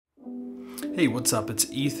Hey, what's up?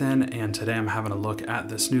 It's Ethan, and today I'm having a look at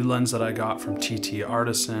this new lens that I got from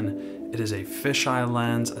TTArtisan. It is a fisheye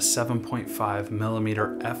lens, a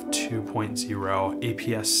 7.5mm f2.0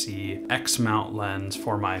 APS-C X mount lens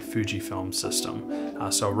for my Fujifilm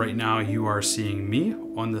system. So right now you are seeing me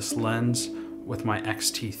on this lens with my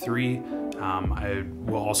X-T3. I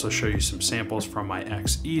will also show you some samples from my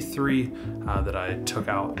X-E3 that I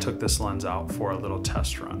took this lens out for a little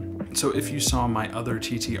test run. So if you saw my other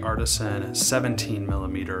TTArtisan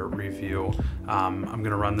 17mm review, I'm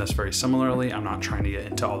gonna run this very similarly. I'm not trying to get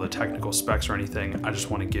into all the technical specs or anything. I just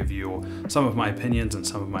wanna give you some of my opinions and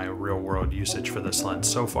some of my real world usage for this lens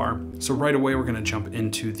so far. So right away, we're gonna jump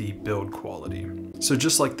into the build quality. So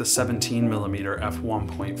just like the 17mm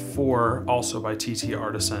f1.4, also by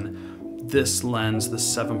TTArtisan, this lens, the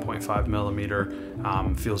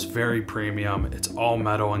 7.5mm, feels very premium. It's all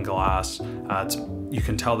metal and glass. You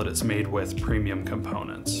can tell that it's made with premium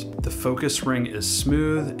components. The focus ring is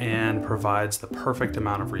smooth and provides the perfect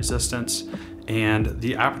amount of resistance. And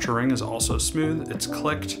the aperture ring is also smooth. It's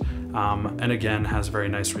clicked, and again, has very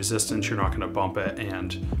nice resistance. You're not gonna bump it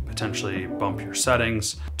and potentially bump your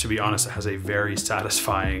settings. To be honest, it has a very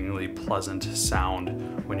satisfyingly pleasant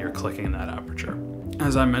sound when you're clicking that aperture.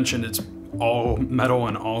 As I mentioned, it's all metal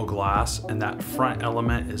and all glass, and that front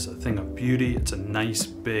element is a thing of beauty. It's a nice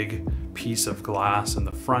big piece of glass in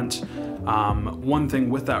the front. One thing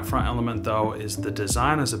with that front element though is the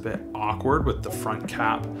design is a bit awkward with the front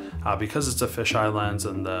cap because it's a fisheye lens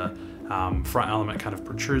and the front element kind of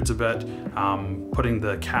protrudes a bit. Putting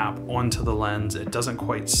the cap onto the lens, it doesn't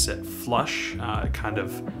quite sit flush. It kind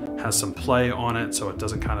of has some play on it, so it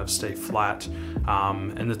doesn't kind of stay flat.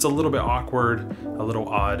 And it's a little bit awkward, a little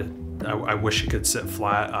odd. I wish it could sit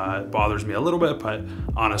flat. It bothers me a little bit, but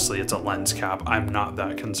honestly, it's a lens cap. I'm not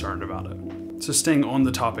that concerned about it. So staying on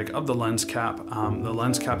the topic of the lens cap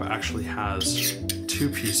actually has two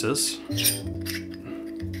pieces.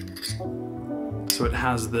 So it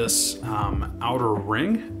has this outer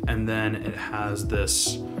ring, and then it has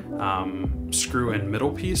this screw-in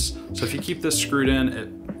middle piece. So if you keep this screwed in, it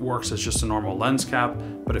works as just a normal lens cap.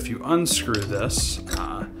 But if you unscrew this,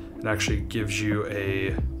 it actually gives you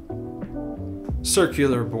a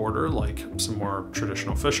circular border like some more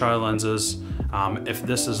traditional fisheye lenses. If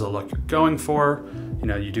this is the look you're going for,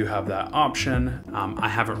 you do have that option. I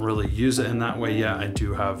haven't really used it in that way yet. I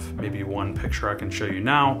do have maybe one picture I can show you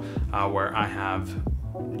now where I have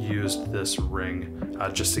used this ring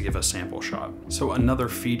just to give a sample shot. So another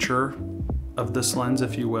feature of this lens,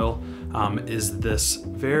 if you will, is this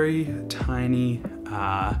very tiny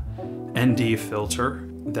ND filter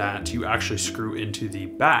that you actually screw into the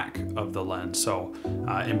back of the lens. So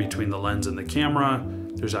in between the lens and the camera,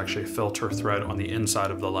 there's actually a filter thread on the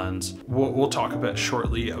inside of the lens. We'll talk a bit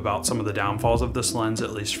shortly about some of the downfalls of this lens,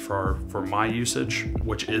 at least for my usage,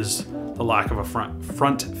 which is the lack of a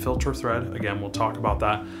front filter thread. Again, we'll talk about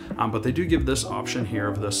that. But they do give this option here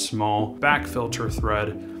of this small back filter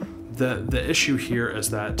thread. The issue here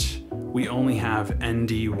is that we only have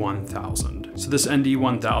ND1000. So this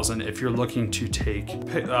ND1000, if you're looking to take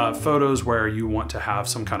photos where you want to have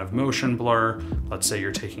some kind of motion blur, let's say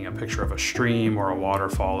you're taking a picture of a stream or a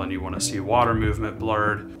waterfall and you want to see water movement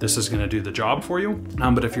blurred, this is going to do the job for you.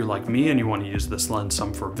 But if you're like me and you want to use this lens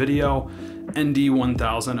some for video,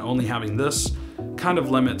 ND1000, only having this kind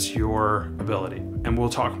of limits your ability. And we'll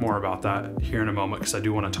talk more about that here in a moment because I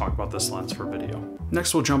do want to talk about this lens for video.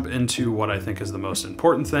 Next, we'll jump into what I think is the most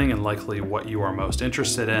important thing and likely what you are most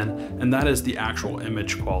interested in, and that is the actual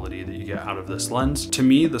image quality that you get out of this lens. To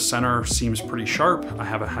me, the center seems pretty sharp. I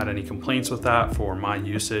haven't had any complaints with that for my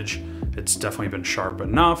usage. It's definitely been sharp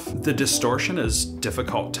enough. The distortion is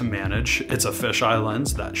difficult to manage. It's a fisheye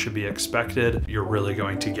lens, that should be expected. You're really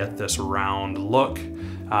going to get this round look.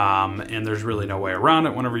 And there's really no way around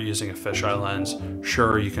it whenever you're using a fisheye lens.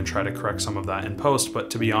 Sure, you can try to correct some of that in post, but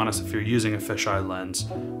to be honest, if you're using a fisheye lens,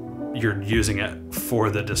 you're using it for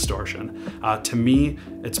the distortion. To me,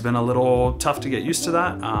 it's been a little tough to get used to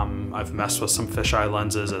that. I've messed with some fisheye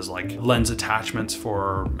lenses as like lens attachments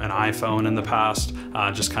for an iPhone in the past,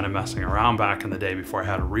 just kind of messing around back in the day before I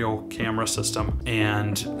had a real camera system.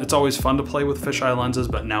 And it's always fun to play with fisheye lenses,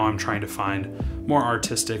 but now I'm trying to find more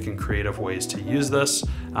artistic and creative ways to use this.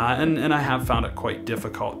 And I have found it quite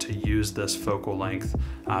difficult to use this focal length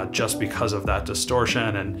just because of that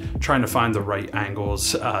distortion and trying to find the right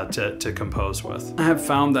angles to compose with. I have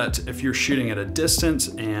found that if you're shooting at a distance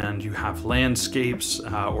and you have landscapes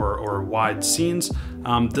or wide scenes,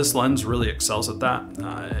 this lens really excels at that.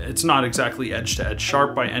 It's not exactly edge to edge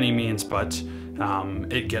sharp by any means, but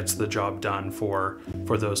it gets the job done for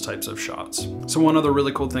those types of shots. So one other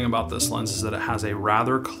really cool thing about this lens is that it has a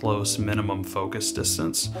rather close minimum focus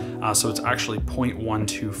distance. So it's actually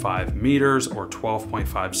 0.125 meters or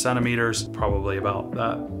 12.5 centimeters, probably about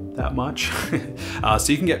that much.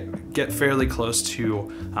 So you can get fairly close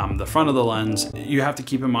to the front of the lens. You have to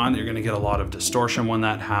keep in mind that you're going to get a lot of distortion when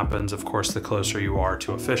that happens. Of course, the closer you are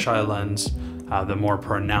to a fisheye lens, the more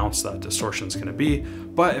pronounced that distortion is going to be.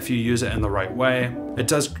 But if you use it in the right way, it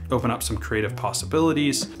does open up some creative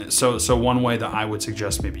possibilities. So one way that I would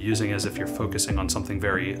suggest maybe using is if you're focusing on something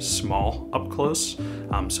very small up close.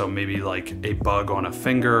 So maybe like a bug on a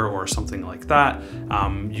finger or something like that.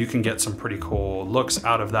 You can get some pretty cool looks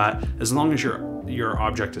out of that as long as your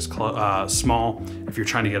object is small. If you're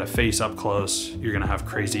trying to get a face up close, you're gonna have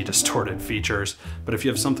crazy distorted features. But if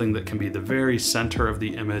you have something that can be the very center of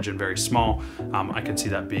the image and very small, I can see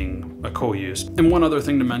that being a cool use. And one other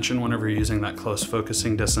thing to mention whenever you're using that close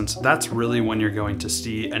focusing distance, that's really when you're going to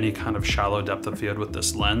see any kind of shallow depth of field with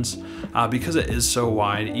this lens. Because it is so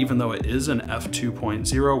wide, even though it is an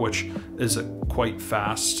f2.0, which is a quite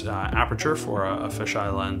fast aperture for a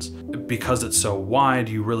fisheye lens, because it's so wide,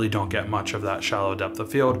 you really don't get much of that shallow depth of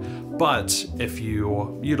field. But if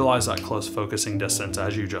you utilize that close focusing distance,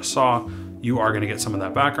 as you just saw, you are going to get some of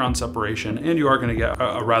that background separation, and you are going to get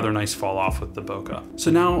a rather nice fall off with the bokeh. So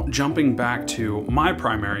now jumping back to my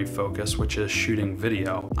primary focus, which is shooting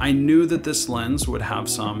video. I knew that this lens would have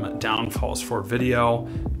some downfalls for video,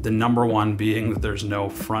 the number one being that there's no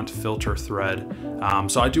front filter thread.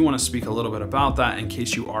 So I do want to speak a little bit about that in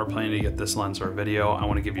case you are planning to get this lens for video. I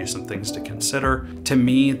want to give you some things to consider. To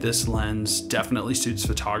me, this lens definitely suits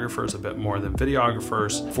photographers a bit more than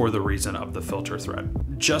videographers for the reason of the filter thread.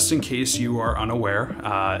 Just in case you are unaware,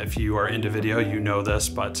 if you are into video, you know this,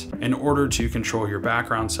 but in order to control your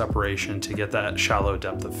background separation to get that shallow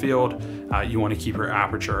depth of field, you want to keep your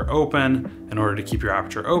aperture open. In order to keep your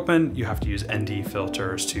aperture open, you have to use ND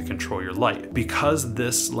filters to control your light. Because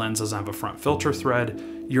this lens doesn't have a front filter thread,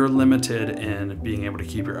 you're limited in being able to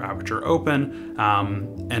keep your aperture open,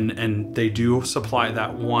 and they do supply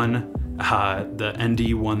that one the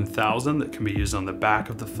ND1000 that can be used on the back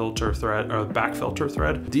of the filter thread, or back filter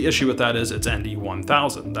thread. The issue with that is it's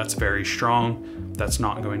ND1000. That's very strong. That's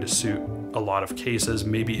not going to suit a lot of cases.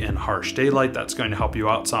 Maybe in harsh daylight, that's going to help you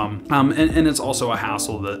out some. And it's also a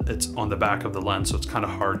hassle that it's on the back of the lens, so it's kind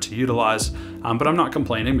of hard to utilize. But I'm not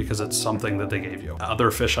complaining because it's something that they gave you.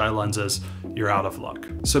 Other fisheye lenses, you're out of luck.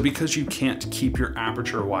 So because you can't keep your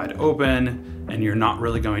aperture wide open, and you're not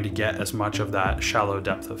really going to get as much of that shallow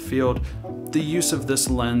depth of field, the use of this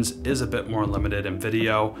lens is a bit more limited in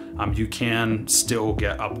video. You can still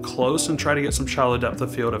get up close and try to get some shallow depth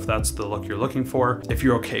of field if that's the look you're looking for. If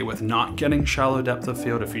you're okay with not getting shallow depth of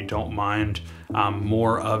field, if you don't mind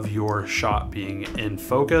more of your shot being in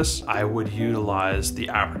focus, I would utilize the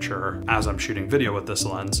aperture as I'm shooting video with this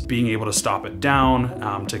lens. Being able to stop it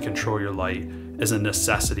down to control your light is a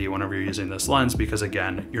necessity whenever you're using this lens, because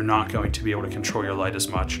again, you're not going to be able to control your light as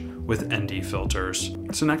much with ND filters.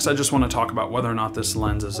 So next, I just want to talk about whether or not this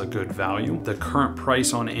lens is a good value. The current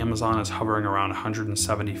price on Amazon is hovering around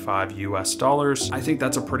 175 US dollars. I think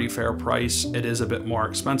that's a pretty fair price. It is a bit more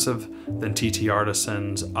expensive than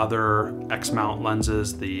TTArtisan's other X-mount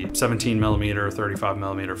lenses, the 17mm,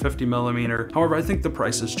 35mm, 50mm. However, I think the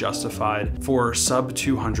price is justified. For sub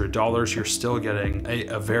 $200, you're still getting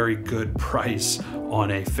a very good price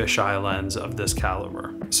on a fisheye lens of this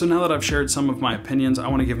caliber. So now that I've shared some of my opinions, I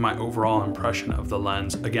want to give my overall impression of the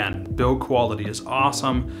lens. Again, build quality is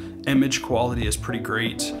awesome. Image quality is pretty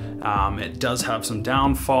great. It does have some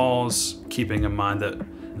downfalls, keeping in mind that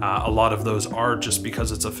a lot of those are just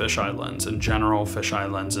because it's a fisheye lens. In general, fisheye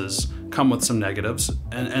lenses come with some negatives,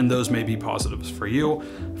 and those may be positives for you.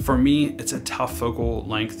 For me, it's a tough focal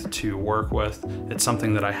length to work with. It's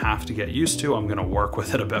something that I have to get used to. I'm gonna work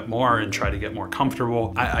with it a bit more and try to get more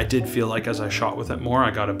comfortable. I did feel like as I shot with it more,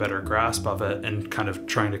 I got a better grasp of it and kind of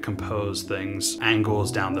trying to compose things,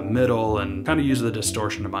 angles down the middle, and kind of use the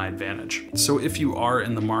distortion to my advantage. So if you are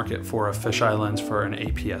in the market for a fisheye lens for an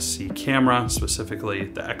APS-C camera, specifically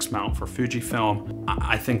the X mount for Fujifilm,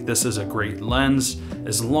 I think this is a great lens,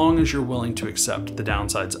 as long as you're willing to accept the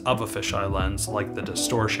downsides of a fisheye lens, like the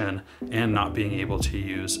distortion and not being able to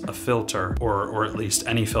use a filter, or at least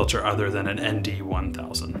any filter other than an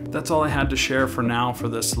ND1000. That's all I had to share for now for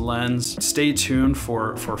this lens. Stay tuned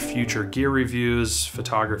for future gear reviews,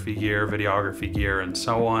 photography gear, videography gear, and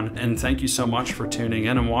so on. And thank you so much for tuning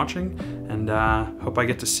in and watching, and hope I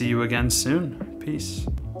get to see you again soon. Peace.